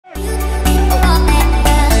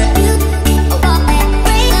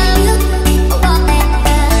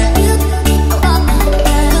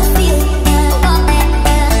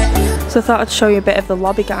So I thought I'd show you a bit of the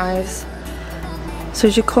lobby, guys. So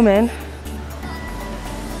as you come in,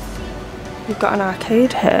 you've got an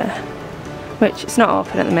arcade here, which it's not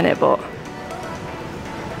open at the minute, but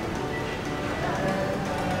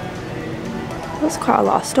there's quite a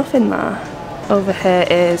lot of stuff in there. Over here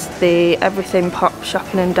is the everything pop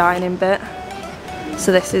shopping and dining bit.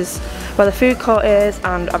 So this is where the food court is,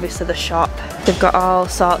 and obviously the shop. They've got all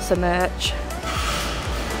sorts of merch.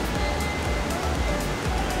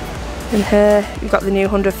 In here you've got the new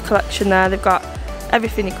 100th collection there. They've got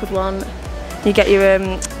everything you could want. You get your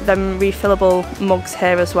them refillable mugs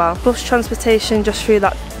here as well. Bus transportation just through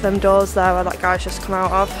them doors there where that guy's just come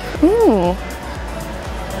out of. Ooh.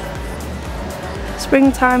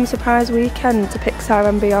 Springtime surprise weekend to Pixar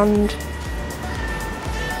and beyond.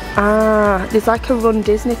 Ah, there's like a Run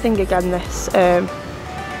Disney thing again this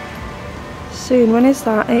soon. When is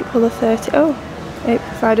that? April the 30th. Oh,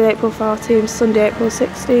 Friday, April 14th, Sunday, April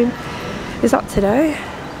 16th. Is that today?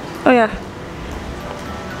 Oh yeah.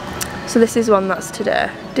 So this is one that's today.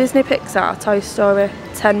 Disney Pixar Toy Story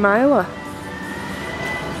 10 miler.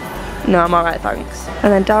 No, I'm alright, thanks.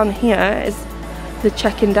 And then down here is the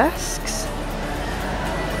check-in desks.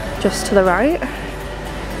 Just to the right.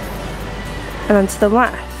 And then to the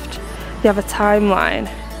left, they have a timeline.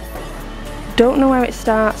 Don't know where it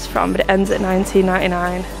starts from, but it ends at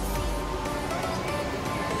 1999.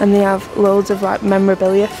 And they have loads of like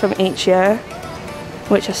memorabilia from each year,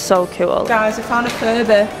 which are so cool. Guys, we found a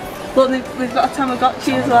Furby. Look, we've got a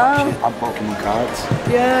Tamagotchi as well. And Pokemon cards.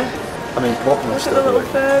 Yeah. I mean, Pokemon Look at the little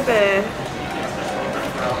Furby.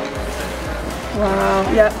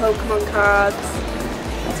 Wow. Yeah, Pokemon cards.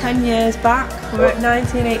 10 years back, we're at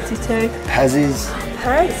 1982. Pez's.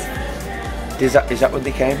 Pez? Is that when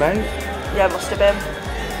they came out? Yeah, it must have been.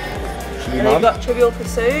 And then you've got Trivial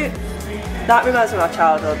Pursuit. That reminds me of my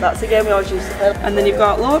childhood. That's the game we always used to play. And then you've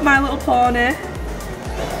got My Little Pony.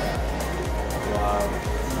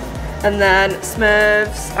 Wow. And then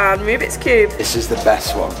Smurfs and Rubik's Cube. This is the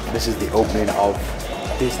best one. This is the opening of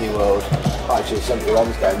Disney World. Actually,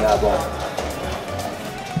 71's going there, but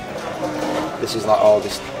this is like all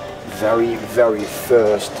this very, very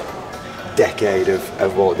first decade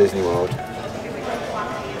of Walt Disney World.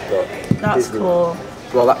 But that's Disney cool.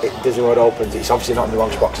 Well, Disney World opens, it's obviously not in the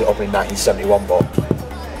lunchbox, it opened in 1971, but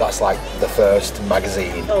that's like the first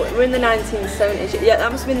magazine. Oh, we're in the 1970s. Yeah,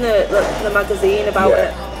 that must have been the magazine about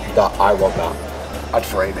it. I want that. I'd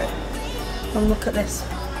frame it. And look at this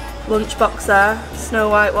lunchbox there, Snow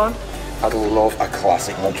White one. I'd love a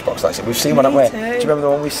classic lunchbox like this. We've seen one, haven't we? Do you remember the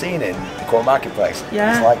one we've seen in the Core Marketplace?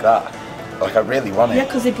 Yeah. It's like that. Like, I really want it. Yeah,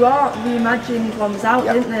 because they brought reimagined ones out,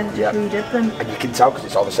 didn't they? Yeah. Who did them? And you can tell because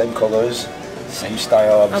it's all the same colours, same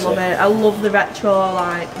style, obviously. I love it. I love the retro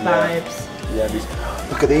vibes. Yeah,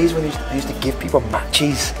 look at these when they used to give people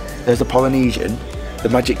matches. There's the Polynesian. The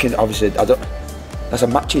Magic can obviously that's a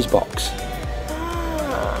matches box.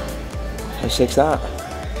 Ah. How sick's that?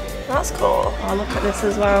 That's cool. Oh, look at this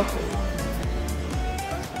as well.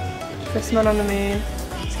 This Man on the Moon.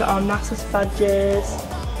 It's got our NASA's badges.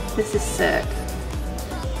 This is sick.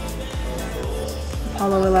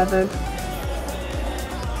 Apollo 11.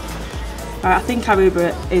 Alright, I think our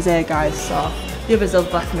Uber is here, guys, so the others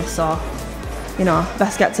have left me, so you know,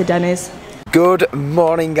 best get to Denny's. Good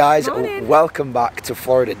morning, guys. Morning. Welcome back to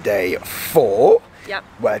Florida Day 4. Yep.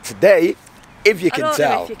 Where today, if you can I don't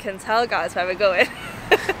know if you can tell, guys, where we're going.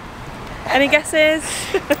 Any guesses?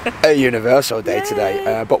 A Universal Day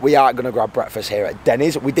today, but we are going to grab breakfast here at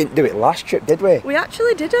Denny's. We didn't do it last trip, did we? We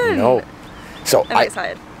actually didn't. No. So I'm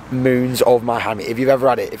excited. Moons over my hammy. If you've ever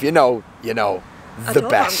had it, if you know, you know. The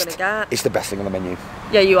best. What I'm gonna get. It's the best thing on the menu.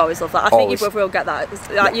 Yeah, you always love that. I think Always. you both will get that.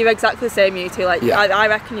 Like, you're exactly the same, you two. Like, Yeah. I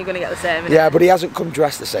reckon you're gonna get the same. Yeah, but he hasn't come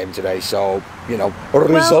dressed the same today, so you know. Well,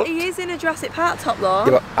 result. he is in a Jurassic Park top though.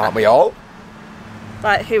 Yeah, but aren't we all?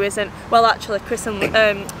 Like, who isn't? Well, actually, Chris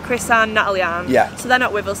and Natalie aren't. Yeah. So they're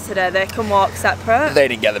not with us today. They can walk separate. They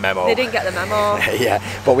didn't get the memo. They didn't get the memo. Yeah,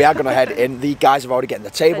 but we are going to head in. The guys have already getting the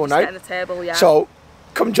table now. Getting the table, yeah. So,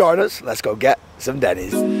 come join us. Let's go get some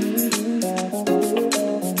Denny's.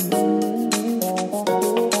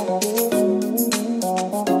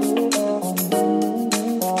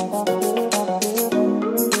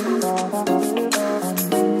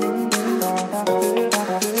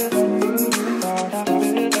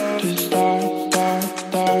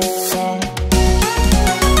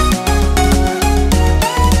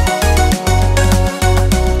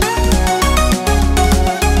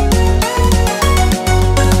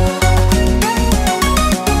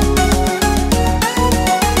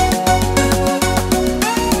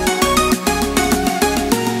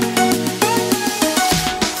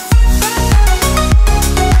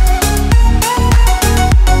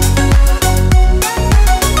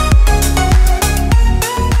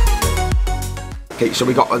 Okay, so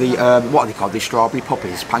we got the, what are they called? The strawberry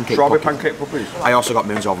puppies, pancake Strawberry puppies. pancake puppies. I also got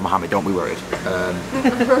moons over Mohammed, don't be worried.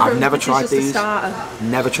 I've never tried these.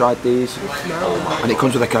 Never tried these. And it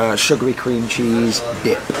comes with like a sugary cream cheese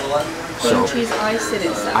dip. Cream cheese icing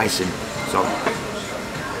instead. Icing. So,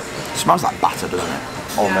 it smells like batter, doesn't it?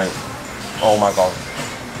 Oh, mate. Oh, my God.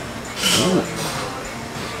 Ooh.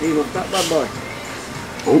 You love that bad boy?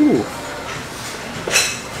 Ooh.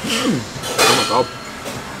 Oh, my God.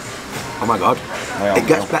 Oh my God, it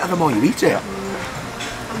gets better the more you eat it.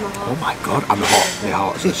 Oh my God, and they're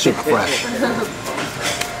hot, it's super fresh.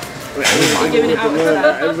 Oh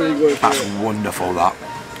my, that's wonderful that.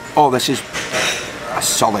 Oh, this is a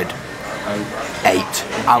solid 8.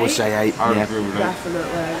 I would say 8, yeah.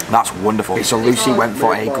 Definitely. That's wonderful. Okay, so Lucy went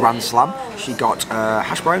for a grand slam. She got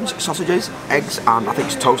hash browns, sausages, eggs, and I think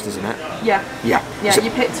it's toast, isn't it? Yeah. Yeah. Yeah, So,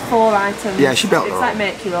 you picked 4 items. yeah, she built It's her like own.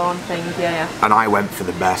 make your own thing, yeah. And I went for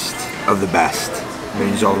the best of the best.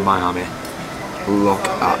 Moons over Miami. Look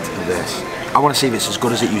at this. I want to see if it's as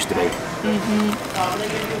good as it used to be.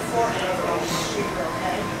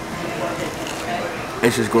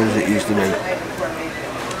 It's as good as it used to be.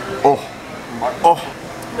 Oh, oh,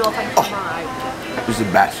 No, thank you, Mike. it was the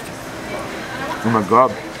best. Oh my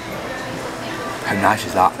God. How nice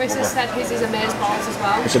is that? Chris has said his is amaze balls as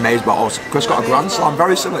well. It's amazing, but also Chris got a grand slam,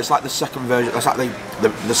 very similar. It's like the second version. It's like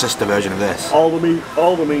the sister version of this. All the meat,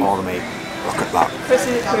 all the meat. All the meat. Look at that. Chris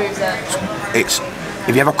is a cruiser. It's,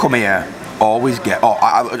 if you ever come here, always get,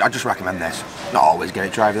 I just recommend this. Not always get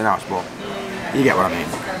it, try everything else, but you get what I mean.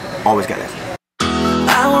 Always get this.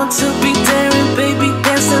 I want to be daring, baby,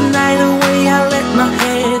 dance the night away. I let my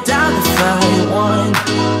head down if I want.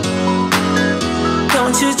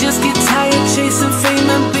 Don't you just get tired chasing fame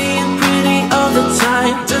and being pretty all the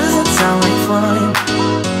time? Doesn't sound like fun.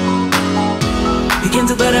 You can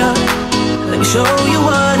do better. Let me show you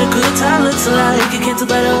what a good time looks like. You can do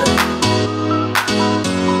better.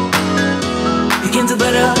 You can do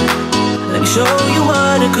better. Let me show you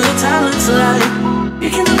what a good time looks like. You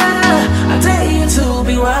can do better. I dare you to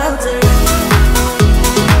be wilder.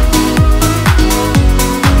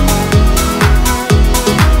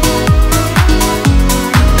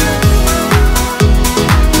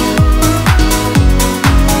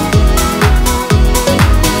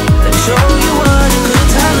 Let me show you what a good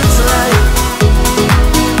time looks like.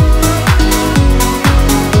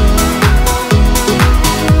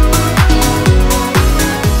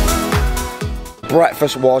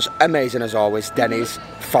 Breakfast was amazing as always. Denny's,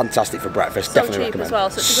 fantastic for breakfast. So Definitely cheap recommend. as well,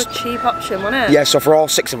 such a good cheap option, wasn't it? Yeah, so for all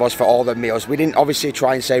 6 of us, for all the meals, we didn't obviously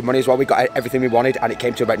try and save money as well. We got everything we wanted and it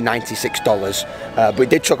came to about $96. But we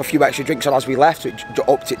did chuck a few extra drinks on as we left, which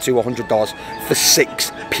upped it to $100 for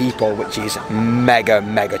 6 people, which is mega,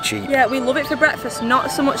 mega cheap. Yeah, we love it for breakfast,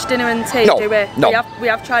 not so much dinner and tea, No, do we? no. We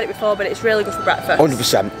have tried it before, but it's really good for breakfast.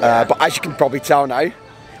 100%. But as you can probably tell now,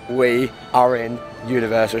 we are in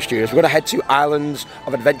Universal Studios. We're going to head to Islands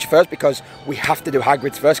of Adventure first because we have to do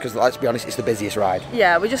Hagrid's first because let's be honest, it's the busiest ride.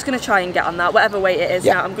 Yeah, we're just going to try and get on that, whatever weight it is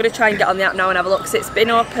now. I'm going to try and get on the app now and have a look because it's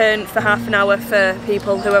been open for half an hour for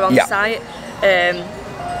people who are on the site.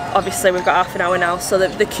 Obviously we've got half an hour now, so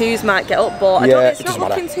the queues might get up, but it's not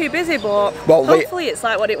looking too busy, but hopefully it's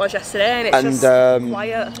like what it was yesterday and it's just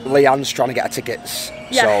quiet. Leanne's trying to get her tickets.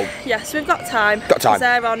 Yeah, so we've got time. Because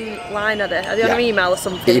they're online, are they on email or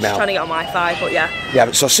something? Just trying to get on Wi-Fi, but yeah.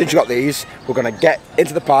 Yeah, so since you got these, we're going to get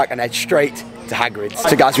into the park and head straight to Hagrid's.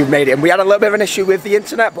 So guys, we've made it, and we had a little bit of an issue with the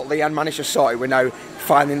internet, but Leanne managed to sort it. We're now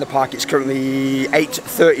finally in the park. It's currently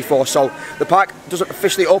 8:34, so the park doesn't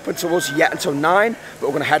officially open to us yet until 9, but we're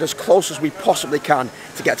going to head as close as we possibly can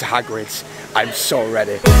to get to Hagrid's. I'm so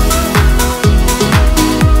ready.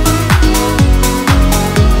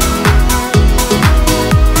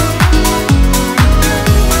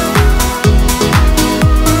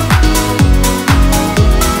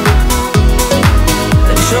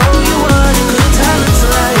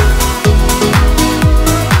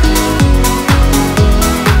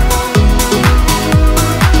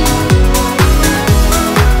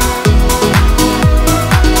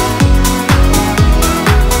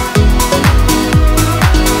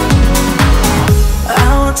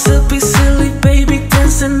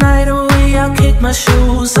 My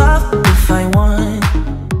shoes off if I want.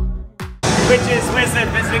 Witches, wizard,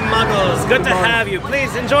 visiting muggles, good to have you.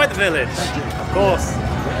 Please enjoy the village. Of course.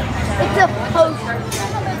 It's a poster.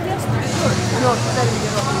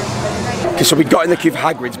 Okay, so we got in the queue for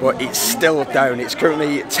Hagrid's, but it's still down. It's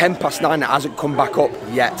currently 9:10. It hasn't come back up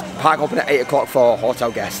yet. Park open at 8 o'clock for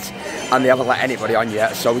hotel guests. and they haven't let anybody on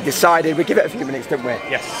yet. So we decided we'd give it a few minutes, didn't we?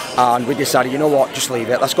 Yes. And we decided, you know what, just leave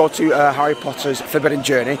it. Let's go to Harry Potter's Forbidden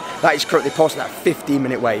Journey. That is currently posted at a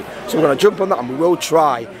 15-minute wait. So we're going to jump on that and we will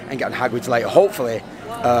try and get on Hagrid's later. Hopefully,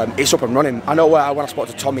 it's up and running. I know when I spoke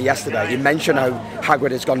to Tommy yesterday, he mentioned how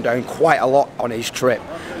Hagrid has gone down quite a lot on his trip.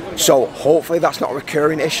 So hopefully that's not a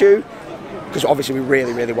recurring issue, because obviously we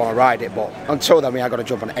really, really want to ride it. But until then, we are going to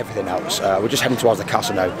jump on everything else. We're just heading towards the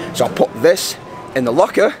castle now. So I'll put this in the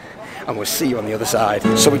locker and we'll see you on the other side.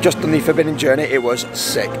 So we've just done the Forbidden Journey. It was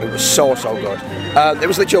sick. It was so good. It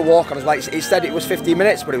was literally a walk on. Like it said, it was 15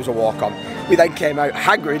 minutes, but it was a walk on. We then came out.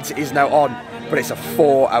 Hagrid's is now on, but it's a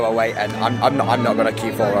 4-hour wait, and I'm not going to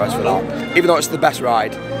queue 4 hours for that. Even though it's the best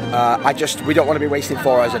ride, we don't want to be wasting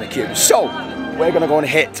 4 hours in a queue. So we're going to go and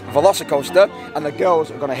hit Velocicoaster, and the girls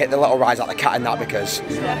are going to hit the little rides like the cat and that, because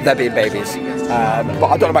they're being babies. But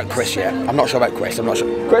I don't know about Chris yet. I'm not sure about Chris. I'm not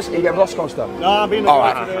sure. Chris, are you getting Velocicoaster? No, I'm being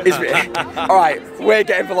Alright, alright, we're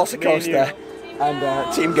getting Velocicoaster,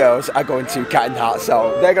 and Team Girls are going to Cat and Hat.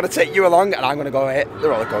 So they're going to take you along, and I'm going to go hit the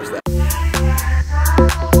roller coaster.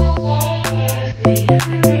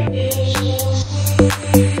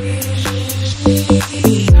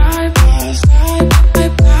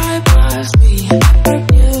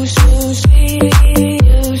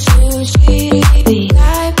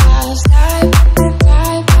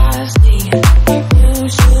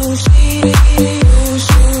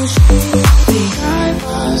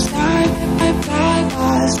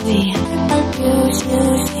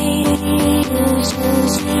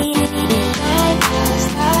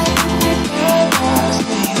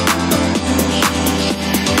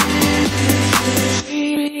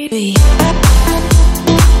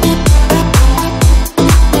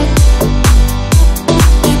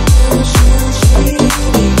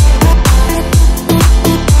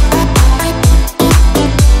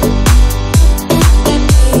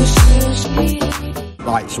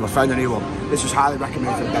 So I found a new one. This was highly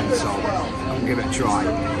recommended from Ben, so I'm gonna give it a try.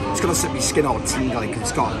 It's gonna set my skin all tingly because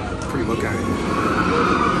it's got pretty good going.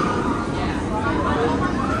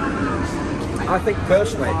 I think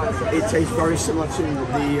personally, it tastes very similar to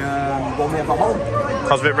the one we have at home.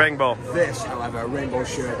 Cosmic Rainbow. This, however, rainbow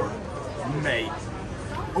sherbet, mate,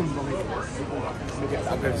 unbelievable. Let me get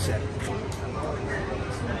that good sip.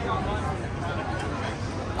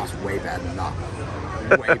 That's way better than that.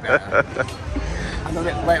 Way better. And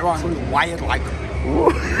then later on, it's wired like.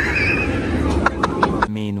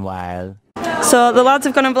 Meanwhile. So the lads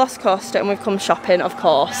have gone on Velocicoaster and we've come shopping, of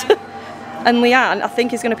course. And Leanne, I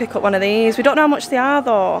think, is going to pick up one of these. We don't know how much they are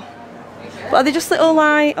though. But are they just little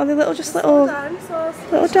like? Are they little just little? Dinosaurs.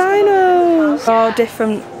 Little dinos. Oh,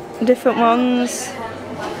 different ones.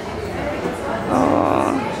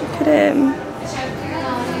 Oh, look at him.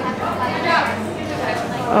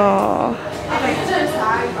 Oh.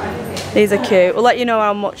 These are cute. We'll let you know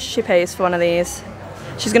how much she pays for one of these.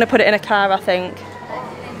 She's going to put it in a car, I think.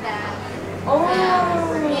 Oh,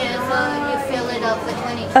 yeah, so you fill it up for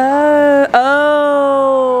 20.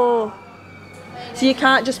 Oh. So you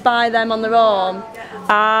can't just buy them on their own?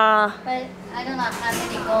 Ah. But I do not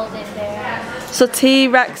have any gold in there. So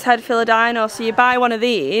T-Rex head fill a dino. So you buy one of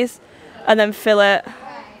these and then fill it.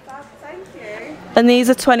 Thank you. And these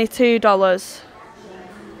are $22.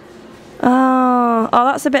 Oh,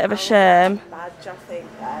 that's a bit of a shame.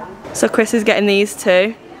 So Chris is getting these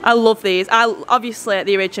too. I love these. Obviously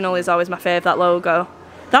the original is always my favourite, that logo.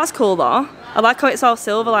 That's cool though. I like how it's all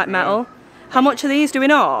silver like metal. How much are these, do we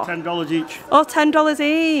know? $10 each. Oh, $10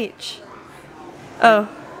 each. Oh.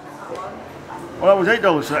 Well, that was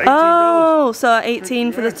 $8, so $18. Oh, so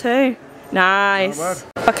 18 for the two. Nice.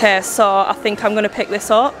 Okay, so I think I'm going to pick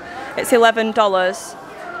this up. It's $11.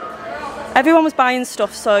 Everyone was buying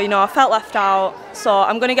stuff, so you know I felt left out. So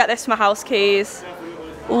I'm going to get this for my house keys.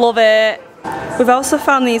 Love it. We've also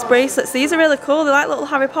found these bracelets. These are really cool. They're like little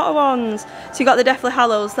Harry Potter ones. So you got the Deathly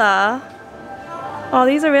Hallows there. Oh,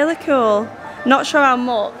 these are really cool. Not sure how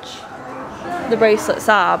much the bracelets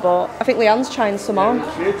are, but I think Leanne's trying some on.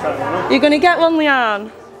 You're going to get one, Leanne?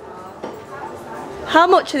 How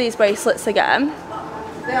much are these bracelets again?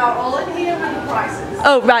 They are all in here with the prices.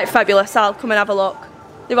 Oh, right, fabulous. I'll come and have a look.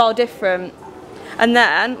 They're all different. And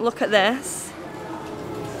then, look at this.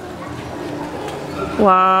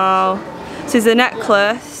 Wow. So there's a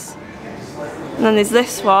necklace. And then there's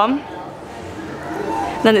this one.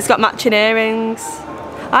 And then it's got matching earrings.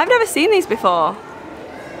 I've never seen these before.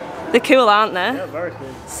 They're cool, aren't they? Yeah, very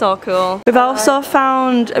cool. So cool. We've also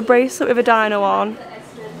found a bracelet with a dino on.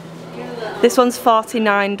 This one's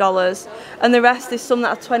 $49. And the rest is some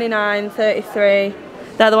that are $29, $33.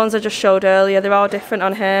 They're the ones I just showed earlier. They're all different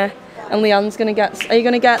on here. And Leanne's gonna get. Are you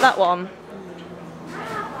gonna get that one?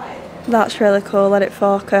 That's really cool, let it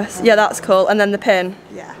focus. Yeah, that's cool. And then the pin.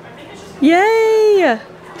 Yeah. Yay!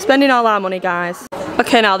 Spending all our money, guys.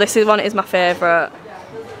 Okay, now this is one is my favourite.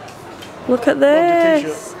 Look at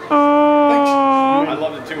this. Oh. I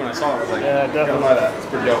loved it too when I saw it. I was like, Yeah, definitely. buy that. It's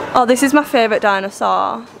pretty dope. Oh, this is my favourite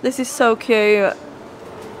dinosaur. This is so cute.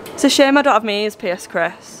 It's a shame I don't have me as Pierce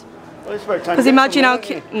Chris. Because imagine how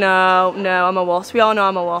cute. No, I'm a wuss. We all know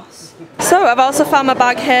I'm a wuss. So I've also found my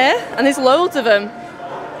bag here, and there's loads of them.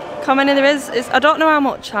 How many there is? I don't know how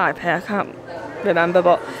much I pay. I can't remember,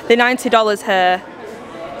 but they're $90 here.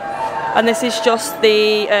 And this is just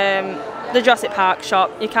the Jurassic Park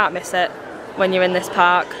shop. You can't miss it when you're in this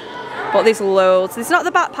park. But there's loads. It's not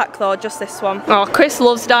the backpack though, just this one. Oh, Chris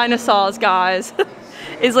loves dinosaurs, guys.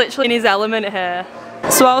 He's literally in his element here.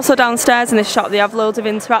 So also downstairs in this shop they have loads of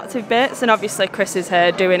interactive bits, and obviously Chris is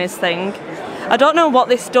here doing his thing. I don't know what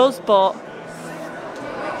this does, but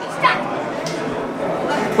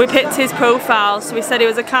we picked his profile, so we said he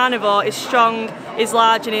was a carnivore, he's strong, he's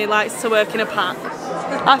large and he likes to work in a pack.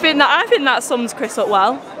 I think that sums Chris up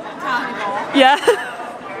well. Yeah.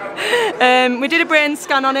 We did a brain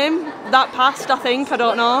scan on him. That passed, I think. I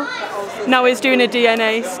don't know. Now he's doing a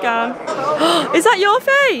DNA scan. Is that your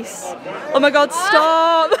face? Oh my God!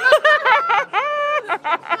 Stop.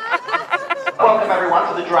 Welcome everyone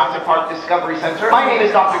to the Jurassic Park Discovery Center. My name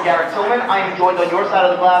is Dr. Garrett Tillman. I am joined on your side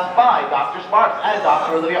of the glass by Dr. Sparks and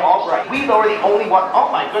Dr. Olivia Albright. We are the only one.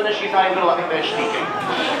 Oh my goodness, she's not even going to let me finish speaking.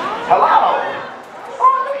 Hello. Oh,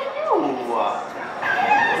 look at you.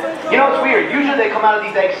 You know, it's weird. Usually they come out of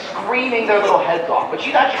these eggs screaming their little heads off, but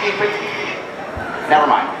she's actually being pretty... Never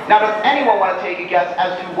mind. Now, does anyone want to take a guess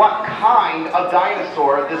as to what kind of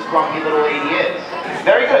dinosaur this grumpy little lady is?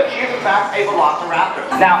 Very good. She is, in fact, a velociraptor.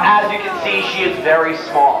 Now, as you can see, she is very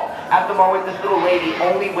small. At the moment, this little lady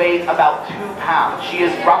only weighs about 2 pounds. She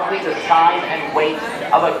is roughly the size and weight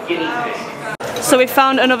of a guinea pig. So we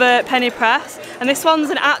found another penny press, and this one's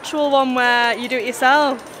an actual one where you do it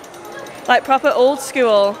yourself. Like proper old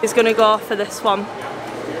school. He's gonna go for this one.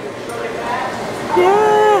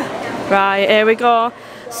 Yeah. Right, here we go.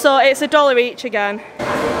 So it's $1 each again.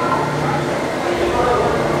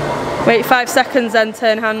 Wait 5 seconds then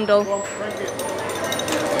turn handle.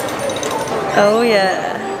 Oh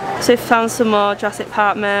yeah. So we found some more Jurassic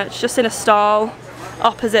Park merch just in a stall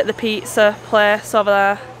opposite the pizza place over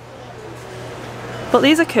there. But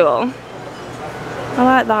these are cool. I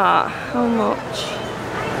like that. How much?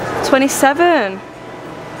 27.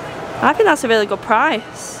 I think that's a really good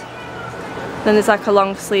price. Then there's like a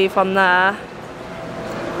long sleeve on there.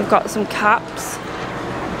 We've got some caps.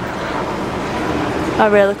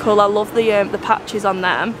 They're really cool. I love the patches on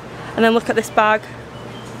them. And then look at this bag.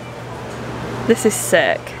 This is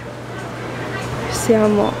sick. See how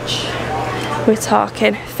much we're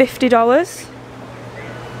talking. $50.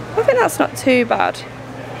 I think that's not too bad.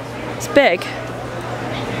 It's big.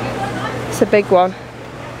 It's a big one.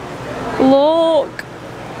 Look!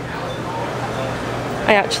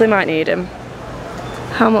 I actually might need him.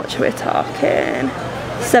 How much are we talking?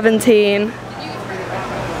 17.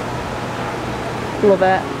 Love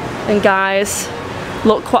it. And guys,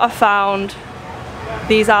 look what I found.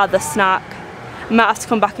 These are the snack. I might have to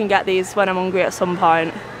come back and get these when I'm hungry at some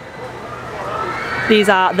point. These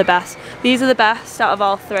are the best. These are the best out of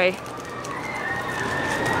all three.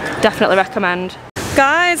 Definitely recommend.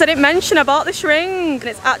 Guys, I didn't mention I bought this ring and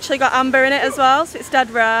it's actually got amber in it as well, so it's dead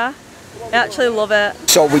rare. I actually love it.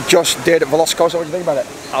 So we just did Velocicoaster. What do you think about it?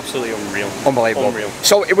 Absolutely unreal. Unbelievable. Unreal.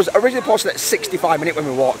 So it was originally posted at 65 minutes when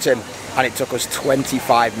we walked in, and it took us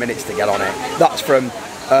 25 minutes to get on it. That's from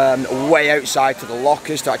way outside to the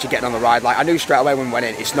lockers to actually getting on the ride. Like I knew straight away when we went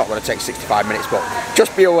in, it's not going to take 65 minutes, but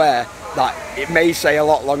just be aware that it may say a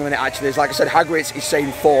lot longer than it actually is. Like I said, Hagrid's is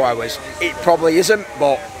saying 4 hours. It probably isn't,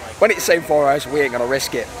 but when it's saying 4 hours, we ain't going to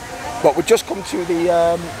risk it. But we've just come to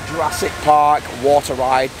the Jurassic Park water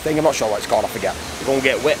ride thing. I'm not sure what it's called, I forget. We're going to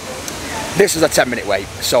get wet. This is a 10-minute wait,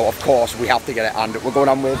 so of course we have to get it, and we're going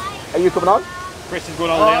on with... Are you coming on? Chris is going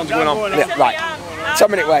on, Leon's going on. Yeah, right,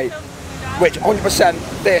 10-minute wait, which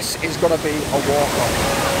 100% this is going to be a walk-on.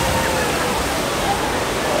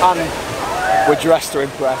 And we're dressed to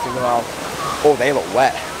impress as well. Oh, they look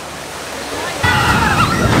wet.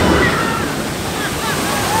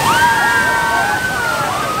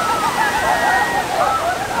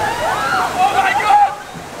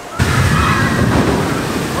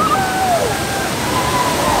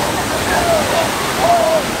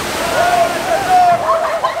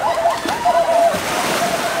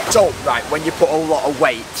 So, right, when you put a lot of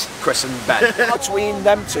weight, Chris and Ben, between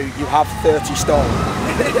them two you have 30 stone.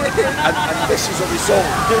 and this is a result.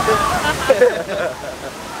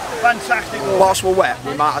 Fantastic. Whilst we're wet,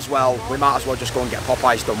 we might as well just go and get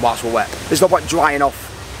Popeyes done whilst we're wet. There's no point drying off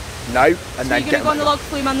now and so then you're gonna go on the log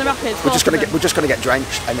flume and the rapids? We're just gonna get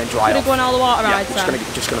drenched and then dry off. Gonna go on all the water rides. We're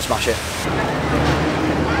just gonna smash it.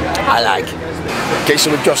 I like. Okay,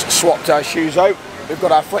 so we've just swapped our shoes out. We've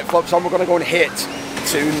got our flip flops on. We're gonna go and hit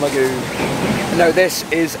Toon Lagoon. Now this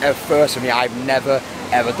is a first for me. I've never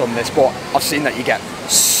ever done this, but I've seen that you get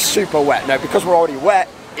super wet. Now because we're already wet,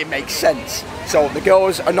 it makes sense. So the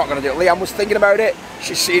girls are not gonna do it. Leanne was thinking about it.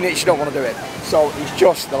 She's seen it. She don't want to do it. So it's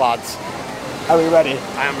just the lads. Are we ready?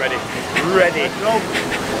 I am ready. Ready.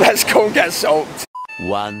 Let's go and get soaked.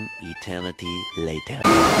 One eternity later.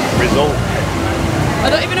 Result. I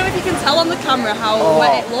don't even know if you can tell on the camera how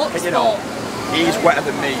wet it looks. You know, he's wetter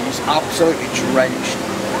than me. He's absolutely drenched.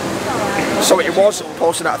 So it was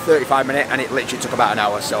posted at a 35-minute, and it literally took about an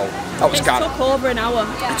hour. So that was kind of. It took over an hour.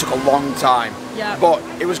 It took a long time. Yeah. But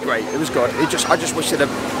it was great. It was good. I just wish they'd have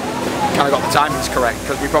kind of got the timings correct,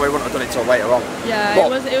 because we probably wouldn't have done it till later on. Yeah,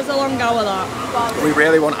 but it was a long hour that. We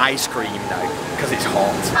really want ice cream now because it's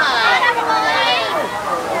hot.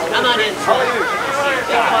 Come on in.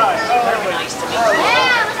 Nice to meet you.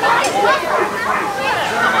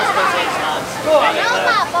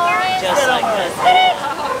 Just like this.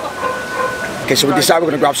 Okay, so we decided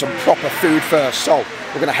we're going to grab some proper food first. So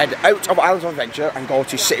we're going to head out of Islands of Adventure and go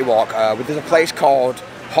to City Walk. There's a place called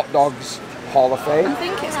Hot Dogs Hall of Fame. I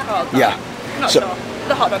think it's called that. Yeah. Not sure.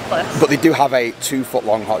 The hot dog place. But they do have a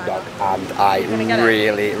 2-foot-long hot dog, and I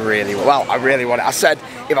really want it. I said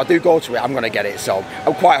if I do go to it, I'm going to get it. So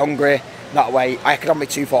I'm quite hungry. That way, I can have my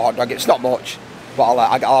 2-foot hot dog. It's not much, but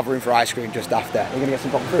I'll have room for ice cream just after. We're going to get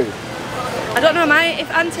some proper food. I don't know,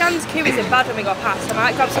 if Auntie Anne's queue isn't bad when we go past, I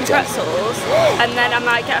might grab some pretzels and then I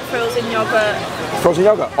might get a frozen yoghurt. Frozen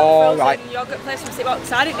yoghurt? Oh, right. Frozen yoghurt place from City Walk,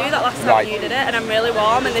 because I didn't do that last time you did it, and I'm really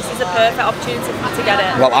warm, and this is a perfect opportunity for me to get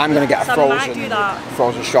it. Well, I'm going to get a so I might do that.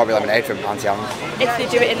 frozen strawberry lemonade from Auntie Anne's. If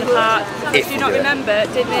they do it in the park. If do you not remember,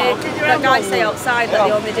 didn't that guy say outside that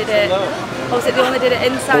they only did it, or was it they only did it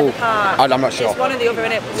inside the park? I'm not sure. It's one or the other,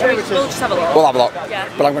 innit? We'll just have a look. We'll have a look. Yeah.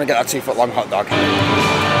 But I'm going to get that 2-foot-long hot dog.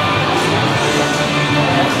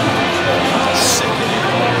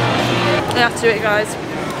 You have to do it, guys.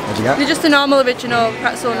 What'd you get? They're just a normal original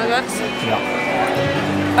pretzel nuggets. Yeah.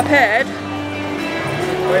 I paid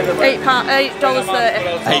 $8.30. £8. £8.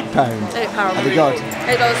 Are they good?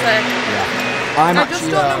 $8.30. Yeah. I just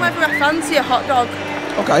don't know whether I fancy a hot dog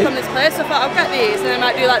from this place. So I thought I'll get these and then I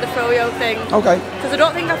might do like the froyo thing. Okay. Because I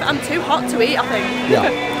don't think I'm too hot to eat, I think.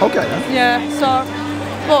 Yeah. Okay then. Yeah, so,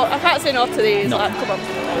 but I can't say no to these. No. Like, come on.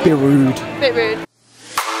 Bit rude. Bit rude.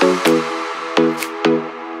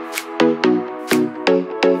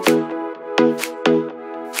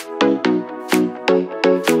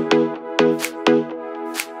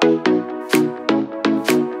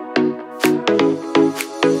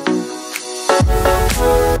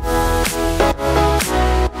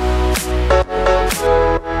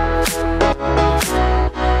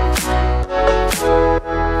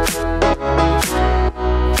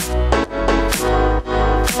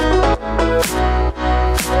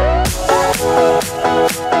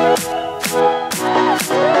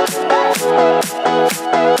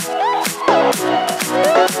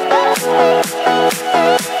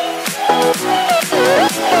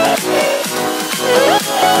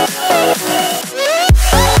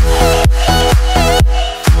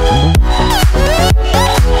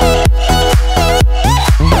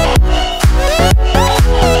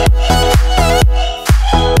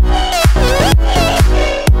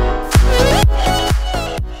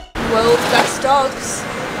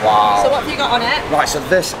 Right, so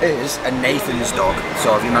this is a Nathan's dog.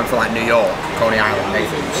 So if you remember like New York, Coney Island,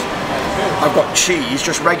 Nathan's. I've got cheese,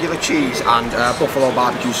 just regular cheese, and buffalo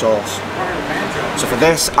barbecue sauce. So for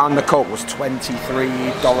this and the Coke was $23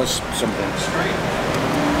 something.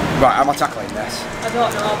 Right, how am I tackling this? I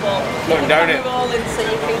don't know, but Looking down it. all in so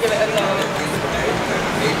you can give it a go.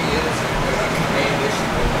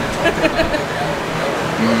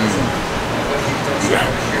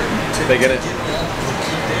 They get it.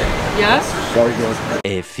 Yes? Very good.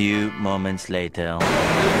 A few moments later.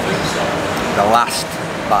 The last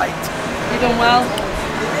bite. You've done well.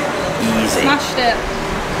 Easy. Smashed it.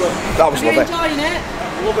 That was Are you lovely. enjoying it?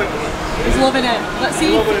 He's loving it. Let's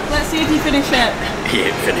see if you finish it. He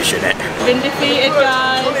ain't finishing it. Been defeated,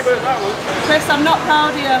 guys. Chris, I'm not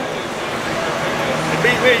proud of you.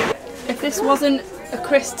 If this wasn't a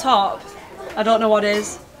Chris top, I don't know what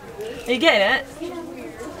is. Are you getting it?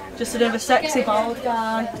 Just another sexy bald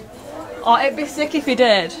guy. Oh, it'd be sick if he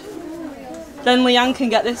did. Then Leanne can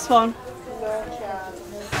get this one.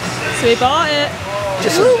 So he bought it.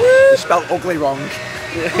 Just you spelled ugly wrong.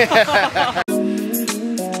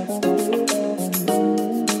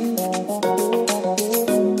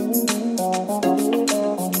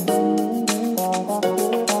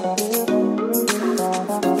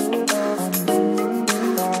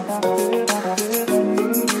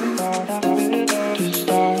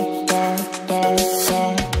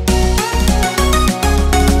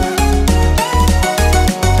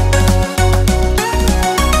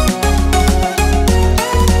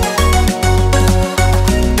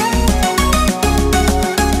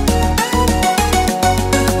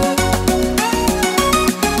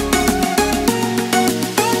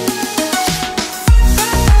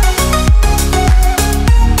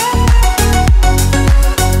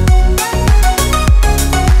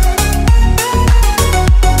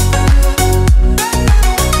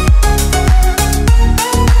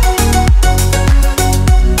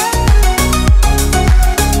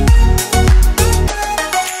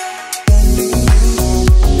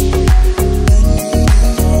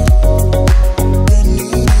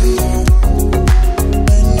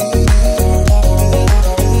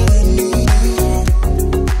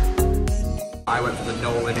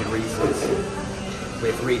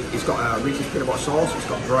 It's got a Reese's peanut butter sauce, it's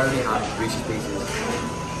got brownie and Reese's pieces.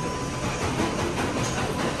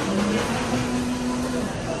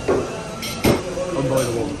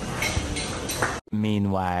 Unbelievable.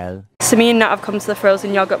 Meanwhile. So me and Nat have come to the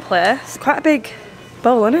frozen yoghurt place. Quite a big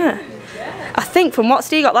bowl, isn't it? I think from what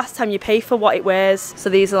Steve got last time, you pay for what it weighs. So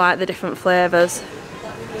these are like the different flavours.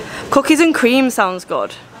 Cookies and cream sounds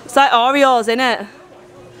good. It's like Oreos, innit?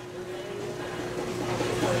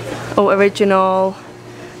 Oh, original.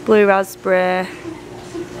 Blue raspberry.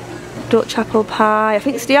 Dutch apple pie. I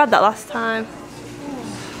think Steve had that last time.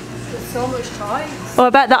 There's so much choice. Oh, I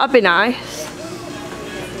bet that'd be nice.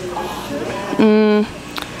 And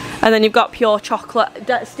then you've got pure chocolate.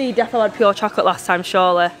 Steve definitely had pure chocolate last time,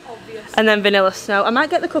 surely. Obviously. And then vanilla snow. I might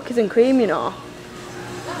get the cookies and cream, you know.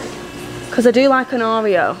 Because I do like an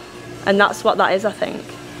Oreo. And that's what that is, I think.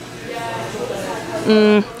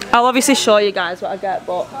 I'll obviously show you guys what I get,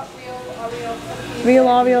 but... Real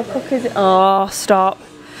Oreo cookies. Oh, stop.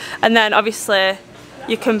 And then obviously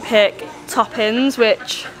you can pick toppings,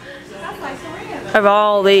 which are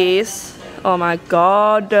all these. Oh my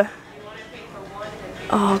god.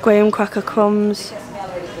 Oh, graham cracker crumbs.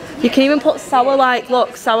 You can even put sour like,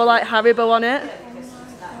 look, sour like Haribo on it.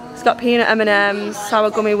 It's got peanut M&Ms,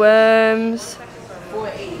 sour gummy worms,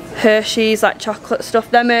 Hershey's like chocolate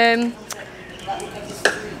stuff. Them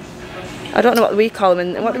I don't know what we call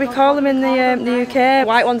them in. What do we call them in the UK?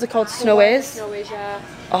 White ones are called Snowies. Snowies, yeah.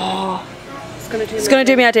 Oh, it's gonna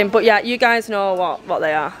do me head in. But yeah, you guys know what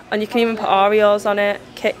they are, and you can even put Oreos on it,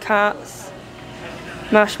 Kit Kats,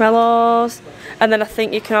 marshmallows, and then I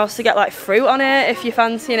think you can also get like fruit on it if you're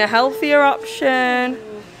fancying a healthier option.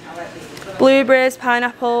 Blueberries,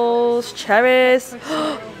 pineapples, cherries.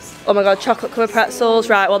 Oh my god, chocolate covered pretzels.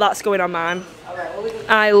 Right, well that's going on mine.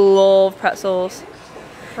 I love pretzels.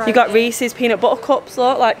 You got Reese's peanut butter cups,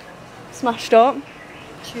 look, like smashed up.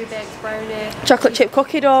 2 baked brownie. Chocolate chip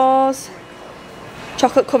cookie doughs.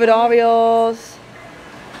 Chocolate covered Oreos.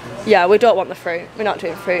 Yeah, we don't want the fruit. We're not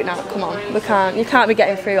doing fruit now. Come on, we can't. You can't be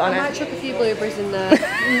getting fruit on I might it. chuck a few blueberries in there.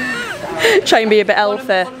 Try and be a bit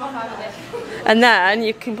healthy. And then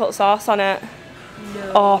you can put sauce on it.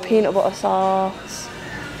 No. Oh, peanut butter sauce.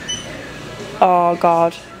 Oh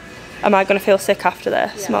god. Am I going to feel sick after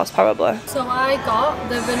this? Yeah. Most probably. So I got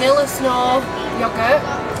the vanilla snow yogurt.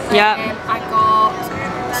 Yeah. I got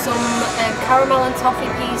some caramel and toffee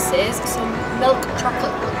pieces, some milk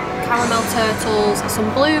chocolate caramel turtles,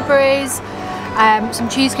 some blueberries, some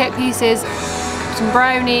cheesecake pieces, some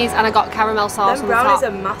brownies, and I got caramel sauce on the top. Brownies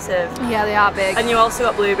are massive. Yeah, they are big. And you also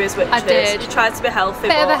got blueberries, which I did. You tried to be healthy,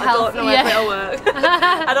 Bit but of a I don't know if it'll work.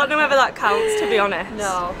 I don't know whether that counts, to be honest.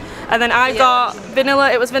 No. And then I got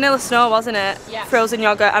vanilla, it was vanilla snow, wasn't it? Yeah. Frozen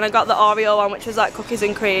yogurt, and I got the Oreo one, which was like cookies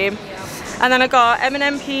and cream. Yeah. And then I got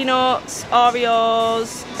M&M peanuts,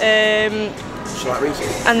 Oreos, and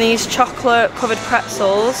these chocolate covered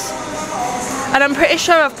pretzels. And I'm pretty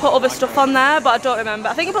sure I've put other stuff on there, but I don't remember.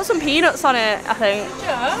 I think I put some peanuts on it, I think.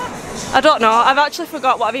 Yeah. I don't know, I've actually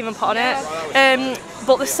forgot what I've even put on it.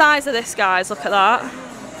 But the size of this, guys, look at that.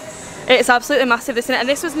 It's absolutely massive, isn't it? And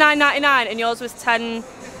this was $9.99 and yours was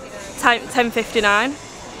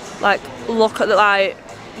 $10.59. Like, look at the, like,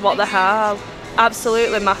 what they have.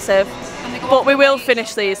 Absolutely massive. But we will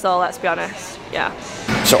finish these though, let's be honest. Yeah.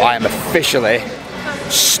 So I am officially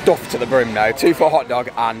stuffed to the brim now. 2 for a hot dog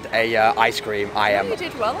and a ice cream. I am You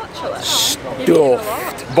did well, actually.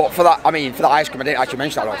 stuffed. But for that, I mean, for the ice cream, I didn't actually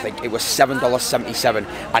mention that, I don't think. It was $7.77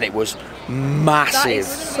 and it was massive. That is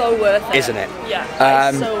so worth it. Isn't it? Yeah,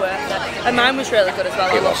 that is so worth it. And mine was really good as well.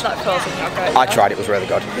 I loved that frozen yogurt. I tried, it was really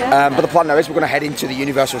good. Yeah. But the plan now is we're going to head into the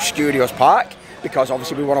Universal Studios Park because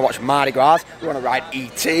obviously we want to watch Mardi Gras, we want to ride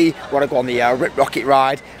E.T., we want to go on the Rip Rocket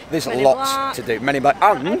ride. There's lots to do. Men in Black.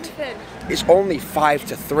 And it's only 5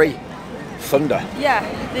 to 3. Thunder. Yeah,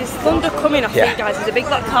 there's thunder coming, I think, guys. There's a big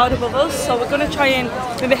black cloud above us, so we're going to try and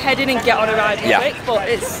maybe head in and get on a ride quick, but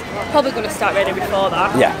it's probably going to start raining before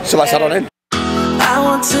that. Yeah, so let's head on in. I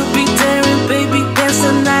want to be daring, baby, dance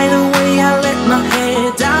the night away. I let my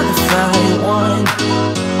head down to fly one.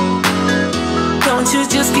 Don't you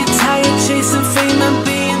just get tired chasing fame and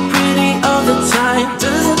being pretty all the time?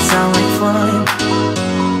 Doesn't sound like fun.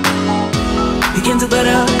 You can do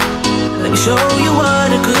better. Let me show you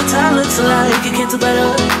what a good time looks like. You can do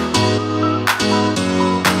better.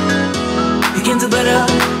 You can do better.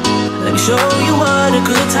 Let me show you what a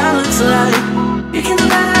good time looks like. You can do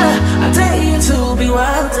better. I dare you to be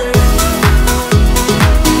wilder.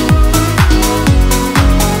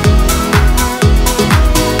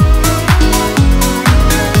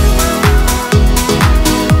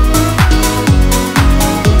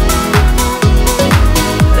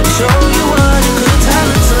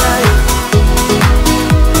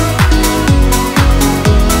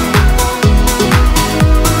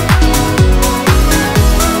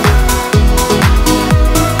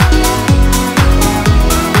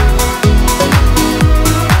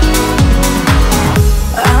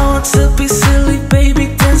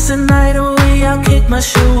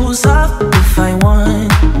 Shoes off if I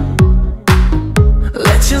want.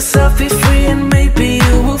 Let yourself be free and maybe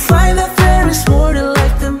you will find that there is more to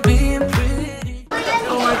life than being pretty.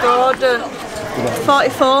 Oh my god,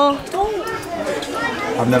 44.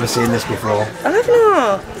 I've never seen this before. I have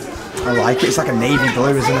not. I like it, it's like a navy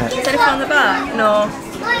blue, isn't it? Is anything on the back? No.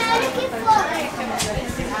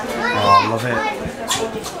 Oh, I love it.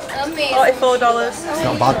 $44. It's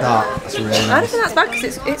not bad, that. That's really nice. I don't think that's bad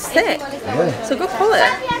because it's thick. Yeah. So good quality.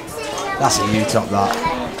 That's a new top, that.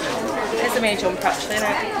 It's a me jumper actually, isn't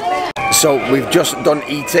it? So we've just done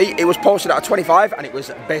E.T. It was posted at a 25 and it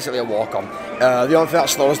was basically a walk-on. The only thing that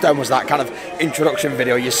slowed us down was that kind of introduction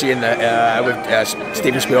video you see in the with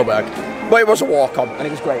Steven Spielberg. But it was a walk-on and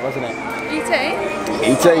it was great, wasn't it? E.T.?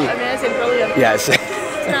 E.T. Amazing, brilliant. Yes.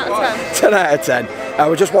 10 out of 10. 10 out of 10.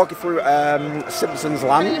 We're just walking through Simpsons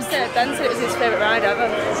Land. I just said Ben said it was his favourite ride ever.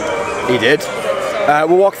 He did.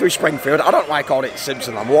 We'll walk through Springfield. I don't like calling it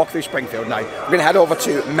Simpson Land. We'll walk through Springfield now. We're going to head over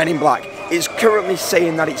to Men in Black. It's currently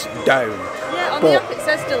saying that it's down. Yeah, on the app it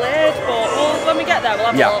says delayed, but when we get there we'll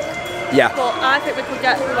have a look. Yeah. But I think we could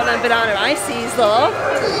get one of them banana ices though.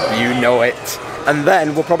 You know it. And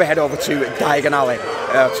then we'll probably head over to Diagon Alley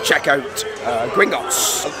to check out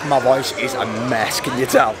Gringotts. My voice is a mess, can you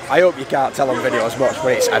tell? I hope you can't tell on video as much,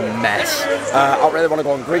 but it's a mess. I don't really want to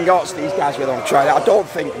go on Gringotts. These guys really want to try that. I don't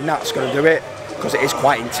think Nat's going to do it because it is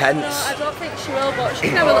quite intense. No, I don't think she will, but she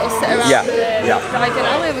can have a little sit around Diagon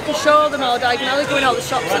Alley and we can show them all Diagon Alley, going all the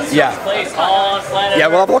shops and stuff. Yeah,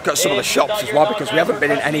 we'll have a look at some of the shops as well because we haven't been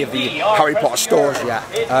in any of the Harry Potter stores yet.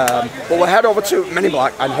 But we'll head over to Men in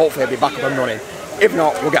Black and hopefully it'll be back up and running. If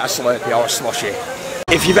not, we'll get a Slurpee or a slushy.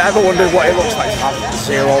 If you've ever wondered what it looks like to have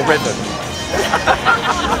zero rhythm,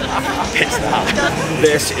 it's that.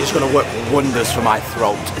 This is going to work wonders for my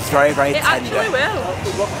throat. It's very, very tender. It actually will.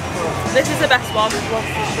 This is the best one.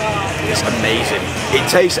 It's amazing. It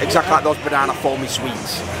tastes exactly like those banana foamy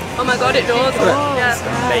sweets. Oh my god, it does. Yeah, it's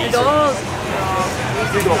amazing. It does.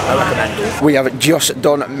 I recommend. We have just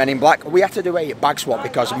done Men in Black. We had to do a bag swap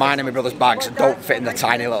because mine and my brother's bags don't fit in the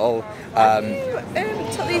tiny little.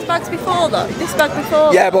 Took these bags before though? This bag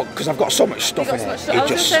before? Yeah, but because I've got so much stuff in it. I was going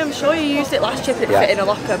to say, I'm sure you used it last year but it fit in a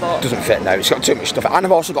locker, but it doesn't fit now. It's got too much stuff. And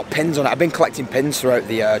I've also got pins on it. I've been collecting pins throughout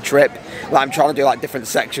the trip. Like, I'm trying to do like different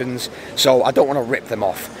sections, so I don't want to rip them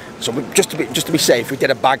off. So just to be safe, we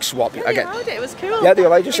did a bag swap. Yeah, again. It was cool. Yeah, they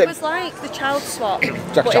allowed you. It was like the child swap,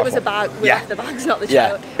 but it was a bag. We left the bags, not the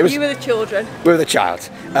child. You were the children. We were the child,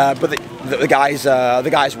 but the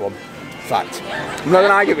guys won. Fact. I'm not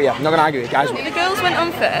gonna argue with you. I'm not gonna argue with you. Guys. The girls went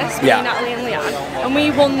on first, me, Natalie and Leanne, and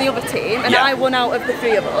we won the other team, and I won out of the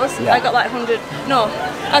three of us. I got like 100. No,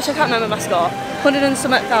 actually I can't remember my score. 100 and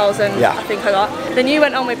some thousand. I think I got. Then you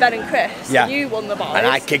went on with Ben and Chris. And you won the boys. And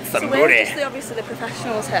I kicked them booty. We're just obviously the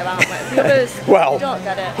professionals here, aren't we? The others, well, don't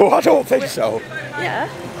get it. Well, I don't think so. Yeah.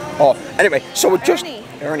 Oh, anyway, so we're just.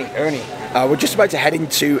 Ernie. We're just about to head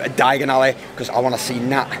into Diagon Alley because I want to see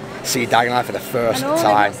Nat see Diagon Alley for the first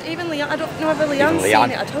time. Even Leanne, I don't know whether Leanne's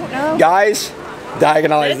seen it, I don't know. Guys,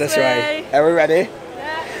 Diagon Alley is this way. Are we ready?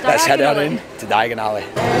 Yeah. Let's head on in to Diagon Alley.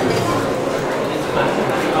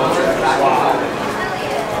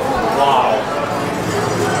 Wow.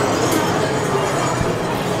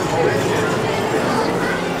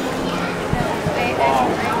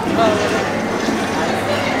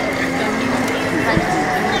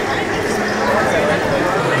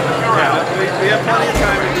 We have plenty of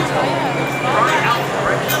time to do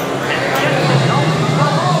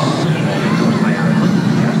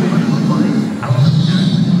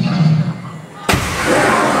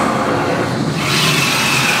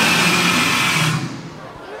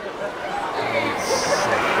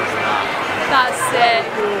That's sick.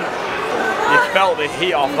 You felt the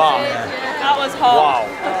heat off that. That was hot. Wow.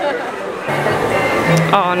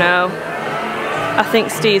 Oh no. I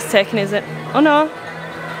think Steve's taking his... Oh no.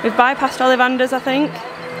 We've bypassed Ollivander's, I think.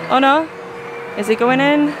 Oh no. Is he going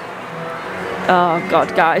in? Oh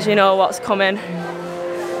god, guys, you know what's coming.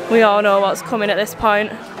 We all know what's coming at this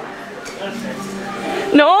point.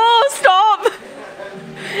 No, stop!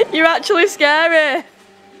 You're actually scary.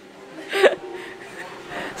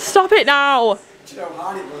 Stop it now. Do you know how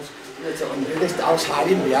hard it was? I was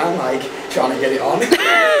hiding behind, like, trying to get it on.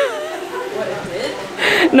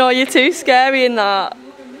 No, you're too scary in that.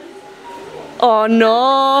 Oh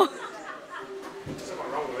no.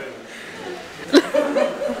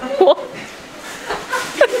 What?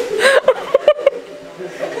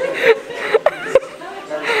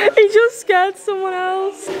 He just scared someone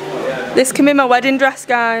else. This can be my wedding dress,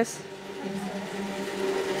 guys.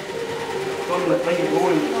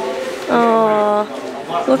 Oh,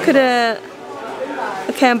 look at it.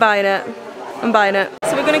 Okay, I'm buying it. I'm buying it.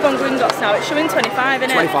 So we're going to go on Gringotts now. It's showing 25,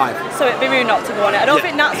 isn't it? 25. So it'd be rude not to go on it. I don't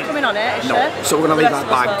think Nat's coming on it, is she? So we're going to leave our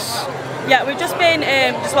bags. Yeah, we've just been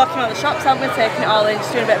just walking around the shops, haven't we, taking it all in,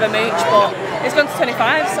 just doing a bit of a mooch, but it's gone to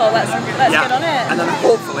 25, so let's get on it. And then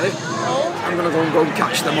hopefully, I'm going to go and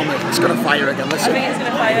catch the mummy. It's going to fire again, listen. I think it's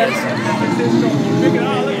going to fire.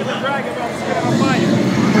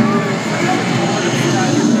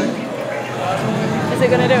 Is it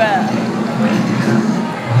going to do it?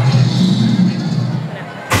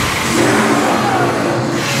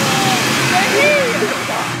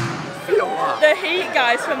 The heat,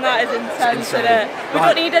 guys, from that is intense, isn't it? We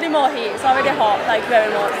don't need any more heat, it's already hot, thank you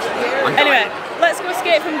very much. Anyway, let's go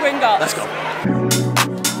skate from Gringotts. Let's go.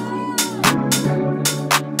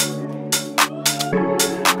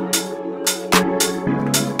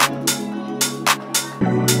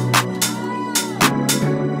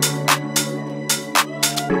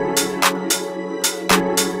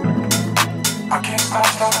 I can't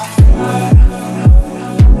stop.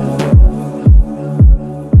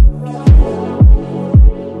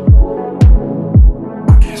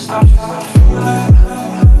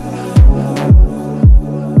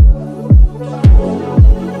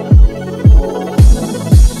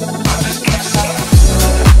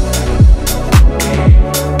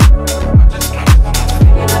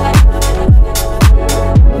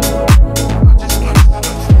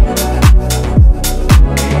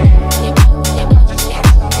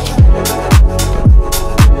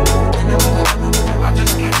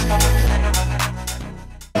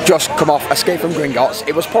 Just come off Escape from Gringotts.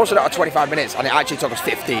 It was posted out of 25 minutes and it actually took us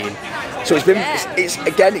 15. So it's been, it's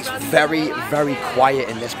very, very quiet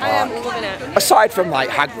in this park. I am loving it. Aside from like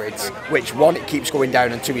Hagrid's, which one, it keeps going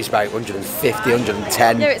down and two is about 150,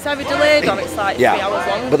 110. Yeah, it's either delayed or it's like 3 hours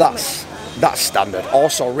long. But that's standard.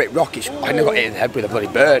 Also, Rip Rocket's, I never got hit in the head with a bloody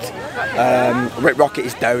bird. Rip Rocket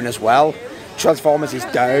is down as well. Transformers is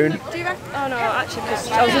down. Do you reckon, oh no, actually,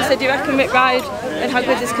 because I was going to say, do you reckon Rip Ride and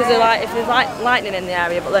Hagrid's is because they're like, if there's lightning in the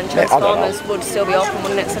area, but then Transformers would still be open,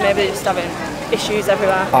 wouldn't it? So maybe they're just having issues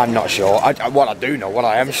everywhere. I'm not sure. What I do know, what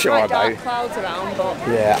I am sure like about. Dark clouds around, but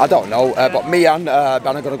yeah, I don't know. But me and Ben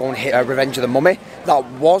are going to go and hit Revenge of the Mummy. That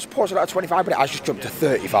was posted out of 25, but it has just jumped to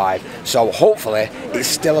 35. So hopefully it's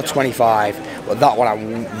still a 25. But that one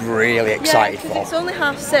I'm really excited for. It's only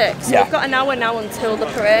 6:30, so we've got an hour now until the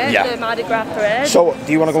parade, the Mardi Gras parade. So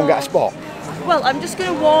do you want to go and get a spot? Well, I'm just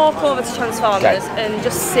going to walk over to Transformers and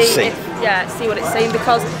just see if, see what it's saying,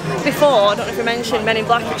 because before, I don't know if you mentioned, Men in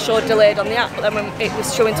Black, it showed delayed on the app, but then when it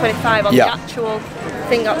was showing 25 on the actual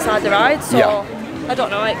thing outside the ride, so I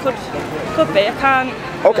don't know, it could be, I can't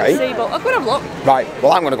really see, but I'm going to have a look. Right,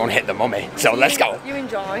 well I'm going to go and hit the mummy, so let's go. You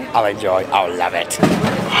enjoy. I'll enjoy, I'll love it.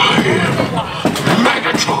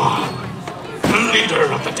 Megatron,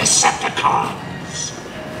 leader of the Decepticons.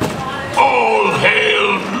 All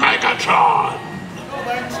hail Megatron!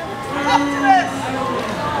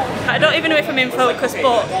 I don't even know if I'm in focus,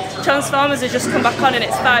 but Transformers has just come back on and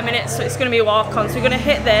it's 5 minutes, so it's going to be a walk on. So we're going to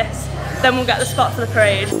hit this, then we'll get the spot for the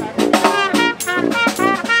parade.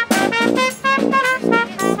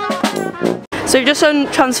 So we've just done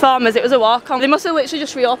Transformers, it was a walk on. They must have literally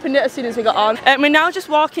just reopened it as soon as we got on. We're now just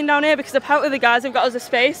walking down here because apparently the guys have got us a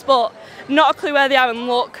space, but not a clue where they are, and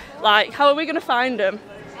look, like, how are we going to find them?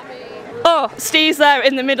 Oh, Steve's there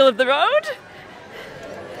in the middle of the road.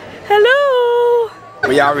 Hello!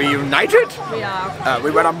 We are reunited. We are. We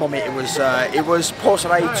went on Mummy. It was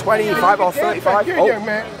posted at 25 or 35. You're young,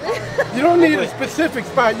 man. You don't need a specific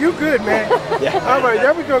spot. You good, man. Yeah. All right,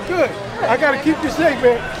 there we go. Good. I gotta keep you safe,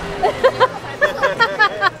 man.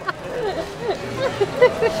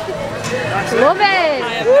 Love it. I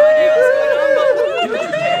have no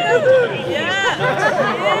idea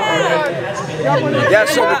what's going on. Yeah,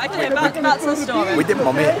 so okay, back to the story. we did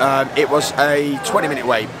Mummy. It was a 20-minute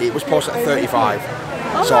wait. It was posted at 35.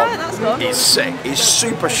 Oh, so right, that's good. it's sick. It's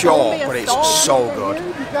super short, but it's so good.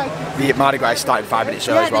 The Mardi Gras started 5 minutes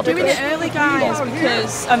early Yeah, as well. they're doing it early, guys,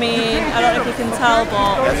 because, I mean, I don't know if you can tell,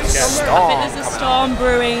 but I think there's a storm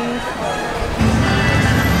brewing.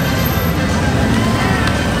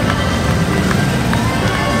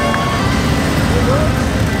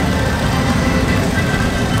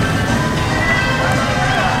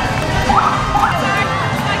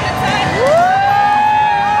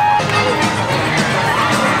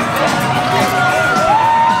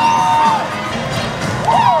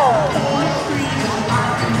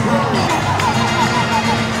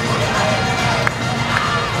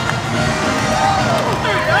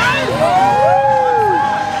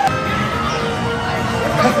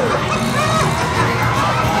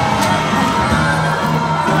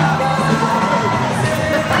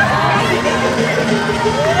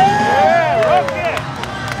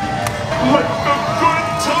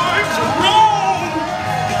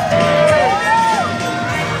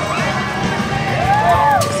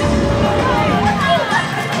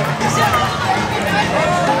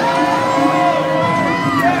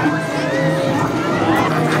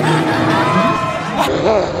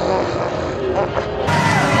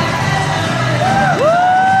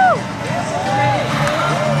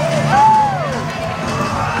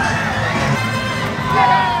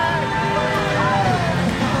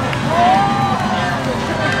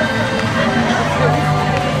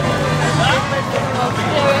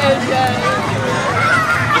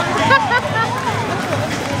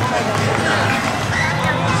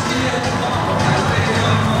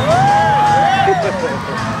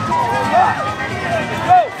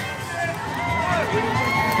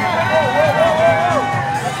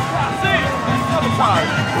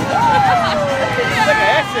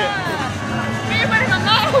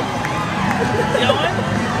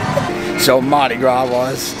 So Mardi Gras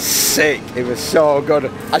was sick. It was so good.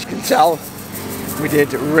 As you can tell, we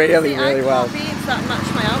did really well. Beads that match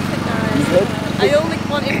my outfit, guys. I only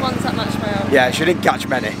wanted ones that match my outfit. Yeah, she didn't catch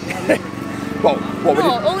many. Well, what we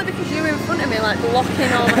did... only because you were in front of me, like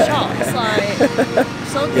blocking all my shots, like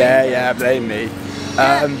so good. Yeah, blame me.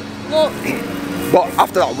 Look. But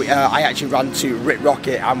after that, I actually ran to Rip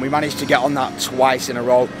Rocket, and we managed to get on that twice in a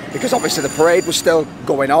row because obviously the parade was still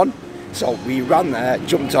going on. So we ran there,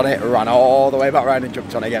 jumped on it, ran all the way back around and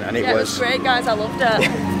jumped on again, and it was great, guys. I loved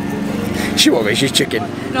it. She won't be, she's chicken.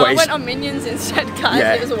 No, I went on Minions instead, guys.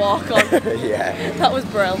 Yeah. It was a walk on. Yeah. That was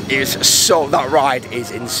brilliant. It was so, that ride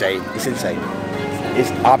is insane. It's insane. It's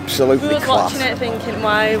absolutely class. We were watching it thinking,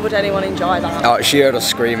 why would anyone enjoy that? Oh, she heard us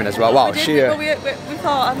screaming as well. Wow, she heard. We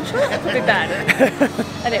thought, I'm sure it could be better.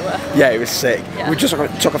 And it was. Yeah, it was sick. Yeah. We just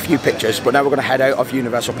took a few pictures, but now we're going to head out of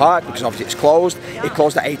Universal Park because obviously it's closed. It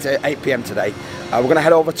closed at 8 PM today. We're going to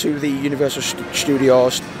head over to the Universal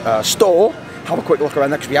Studios store, have a quick look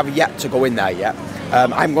around there because we haven't yet to go in there yet.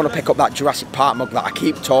 I'm going to pick up that Jurassic Park mug that I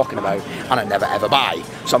keep talking about and I never ever buy.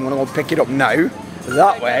 So I'm going to go pick it up now.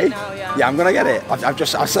 That way, yeah, I'm gonna get it.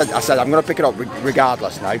 I said I'm gonna pick it up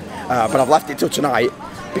regardless now. But I've left it till tonight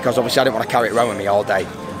because obviously I didn't want to carry it around with me all day.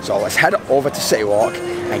 So let's head over to City Walk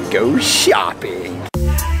and go shopping.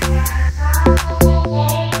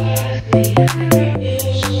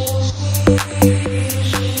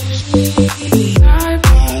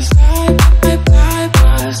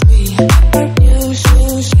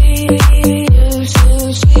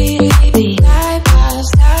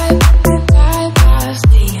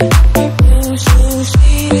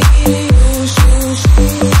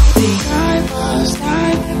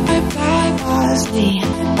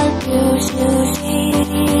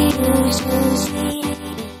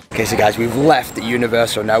 Okay, so guys, we've left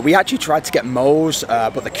Universal now. We actually tried to get Moe's,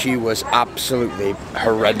 but the queue was absolutely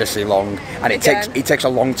horrendously long, and it takes a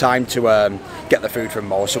long time to get the food from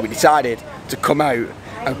Moe's. So we decided to come out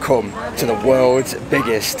and come to the world's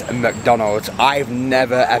biggest McDonald's. I've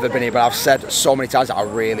never ever been here, but I've said so many times that I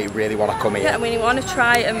really, really want to come here. Yeah, we want to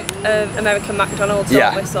try American McDonald's,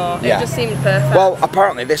 don't we? So it just seemed perfect. Well,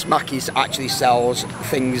 apparently this Mackey's actually sells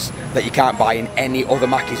things that you can't buy in any other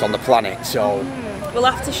Mackey's on the planet, so... We'll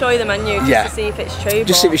have to show you the menu just to see if it's true.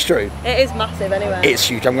 Just see if it's true. It is massive anyway. It's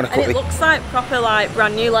huge. I'm going to quickly... And it looks like proper, like,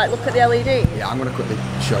 brand new. Like, look at the LED. Yeah, I'm going to quickly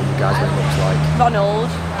show you guys what it looks like.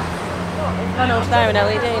 Ronald's there in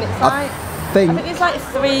LED, and it's like... I think there's like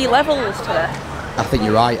 3 levels to it. I think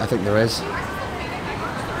you're right. I think there is.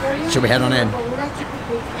 Should we head on in?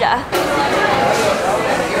 Yeah.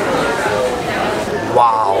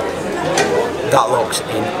 Wow. That looks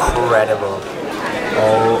incredible.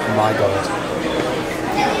 Oh my god.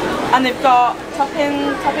 And they've got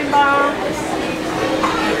topping bars.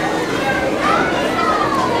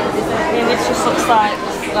 I mean, this just looks like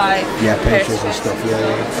pastries and stuff. Yeah.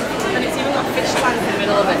 And it's even got a fish tank in the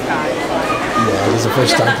middle of it, guys. Yeah, there's a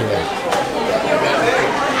fish tank here.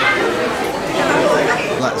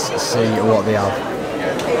 Let's see what they have.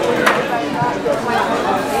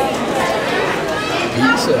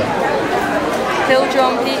 Pizza. Build your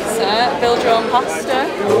own pizza, build your own pasta.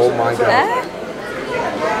 Oh my god. Yeah.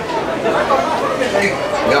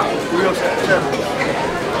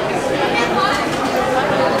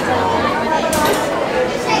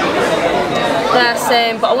 They're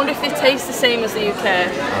same, but I wonder if they taste the same as the UK.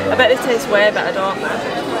 I bet they taste way better, don't they?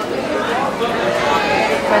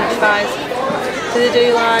 French fries. Do they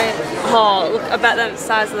do like... Oh, look, I bet the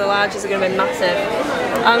size of the larges are going to be massive.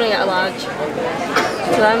 I'm going to get a large.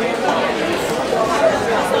 To them.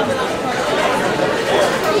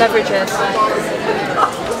 Beverages.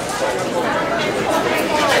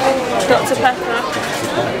 Dr. Pepper.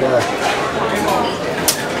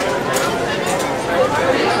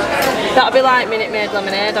 That'll be like Minute Maid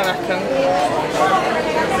lemonade, I reckon.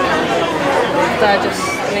 They're just,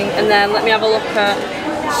 and then let me have a look at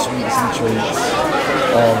sweets and treats.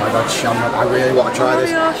 Oh my god, Shamrock! I really want to try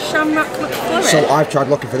this. Shamrock McFlurry. So I've tried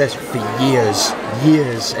looking for this for years,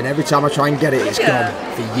 and every time I try and get it, it's gone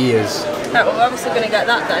for years. Right, well, we're obviously going to get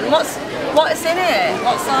that then. What's in it?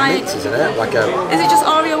 What's like? Mint, isn't it? Like a. Is it just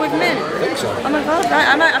Oreo with mint? I think so. Oh my god! Right,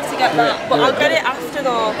 I might have to get that, but I'll get it after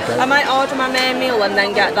though. Okay. I might order my main meal and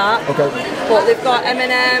then get that. Okay. But they've got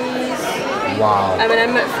M&M's. Wow.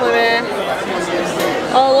 M&M McFlurry.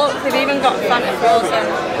 Oh look, they've even got Fanta Frozen.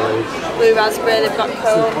 Blue raspberry. They've got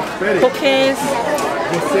Coke. Cookies.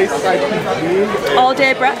 All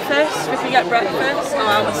day breakfast. We can get breakfast. Oh,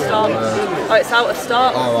 out of stock. Oh, it's out of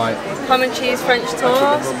stock. All right. Ham and cheese French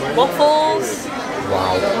toast. Waffles.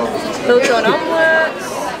 Wow. Build your own omelets.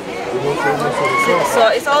 So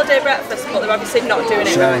it's all day breakfast, but they're obviously not doing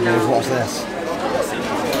it right now. What's this?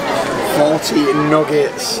 40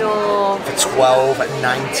 nuggets for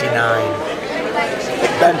 $12.99.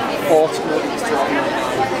 Ben, 40 nuggets.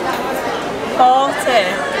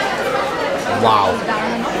 40. Wow.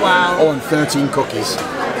 Wow. Oh, and 13 cookies.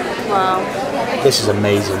 Wow. This is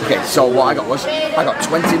amazing. Okay, so what I got was, I got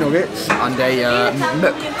 20 nuggets and a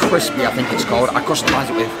McCrispy, I think it's called. I customised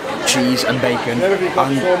it with cheese and bacon,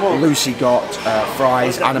 and Lucy got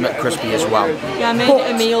fries and a McCrispy as well. Yeah, I made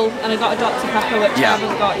it a meal and I got a Dr. Pepper, which I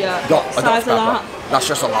haven't got yet. Got a size Dr. of that? That's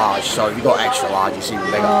just a large, so if you got extra large, you see what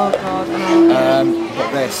bigger. Oh god,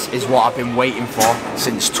 but this is what I've been waiting for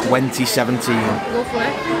since 2017. Lovely.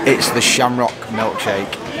 It's the Shamrock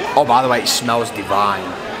milkshake. Oh, by the way, it smells divine.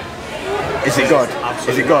 Is it good?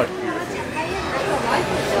 Absolutely. Is it good?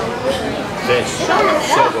 This so good.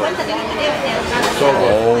 So good.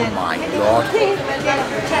 Oh my god.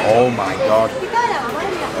 Oh my god.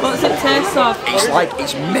 What's it taste of? It's like,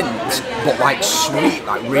 it's mint, but like sweet,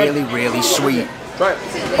 like really, really sweet. Right.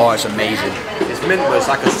 Oh, it's amazing. It's mint, but it's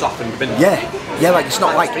like a softened mint. Yeah, like it's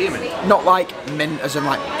not like mint as in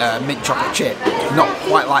like mint chocolate chip. Not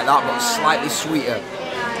quite like that, but slightly sweeter.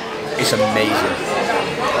 It's amazing.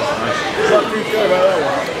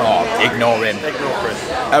 Oh, ignore him. Ignore Chris.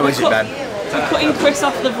 How is it, Ben? I'm cutting Chris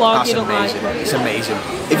off the vlog. That's you don't amazing. like it. It's amazing.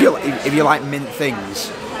 If you like mint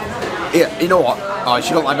things, you know what? Oh,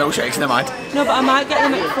 she don't like milkshakes. Never mind. No, but I might get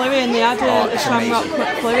the McFlurry, and they had a Shamrock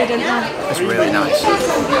McFlurry, didn't they? It's really nice.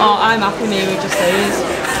 Oh, I'm happy me with just these.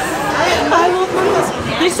 I love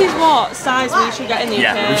this. This is what size we should get in the UK.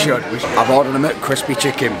 Yeah, we should. I've ordered a McCrispy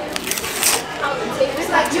chicken.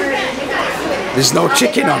 There's no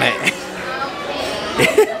chicken on it.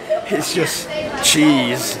 It's just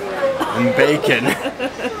cheese and bacon.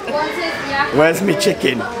 Where's me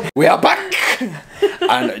chicken? We are back!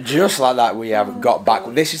 And just like that, we have got back.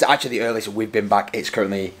 This is actually the earliest we've been back. It's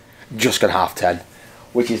currently just gone 10:30,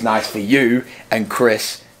 which is nice for you and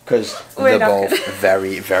Chris, because they're both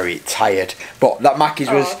very, very tired. But that Mackey's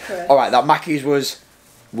was alright. That Mackey's was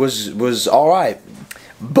alright,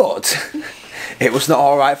 but it was not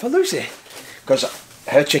alright for Lucy, because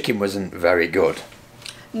her chicken wasn't very good.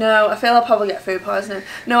 No, I feel I'll probably get food poisoning.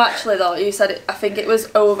 No, actually though, you said it, I think it was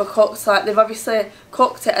overcooked. Like they've obviously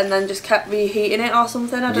cooked it and then just kept reheating it or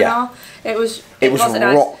something. I don't know. It was wasn't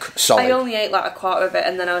rock nice. solid. I only ate like a quarter of it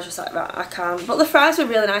and then I was just like, right, I can't. But the fries were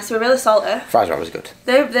really nice. They were really salty. Fries were always good.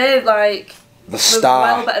 They're like the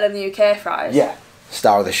star. Well better than the UK fries. Yeah,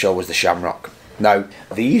 star of the show was the Shamrock. No,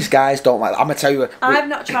 these guys don't like. I'm gonna tell you. I've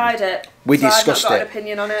not tried it. We so discussed I've not got it. an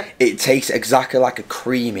opinion on it. It tastes exactly like a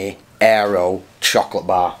creamy Aero chocolate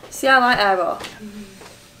bar. See, I like Aero.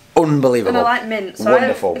 Unbelievable. And I like mint. So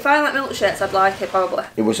wonderful. If I like milkshakes, I'd like it probably.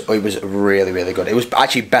 It was really, really good. It was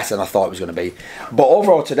actually better than I thought it was going to be. But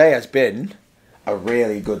overall, today has been a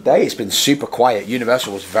really good day. It's been super quiet.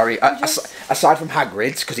 Universal was very aside from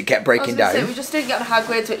Hagrid's, because it kept breaking down. We just didn't get on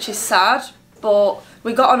Hagrid's, which is sad. But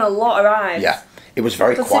we got on a lot of rides. Yeah, it was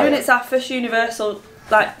very quiet. Considering it's our first Universal,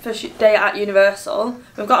 first day at Universal,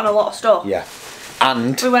 we've got on a lot of stuff. Yeah,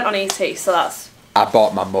 and we went on ET, so that's. I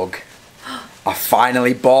bought my mug. I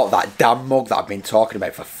finally bought that damn mug that I've been talking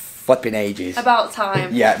about for flipping ages. About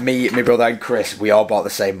time. Yeah, me, my brother and Chris, we all bought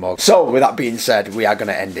the same mug. So with that being said, we are going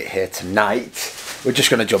to end it here tonight. We're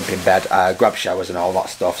just going to jump in bed, grab showers and all that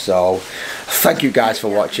stuff. So thank you guys for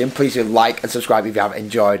watching. Please do like and subscribe if you have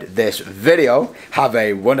enjoyed this video. Have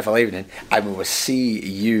a wonderful evening and we will see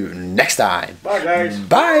you next time. Bye guys.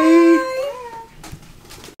 Bye.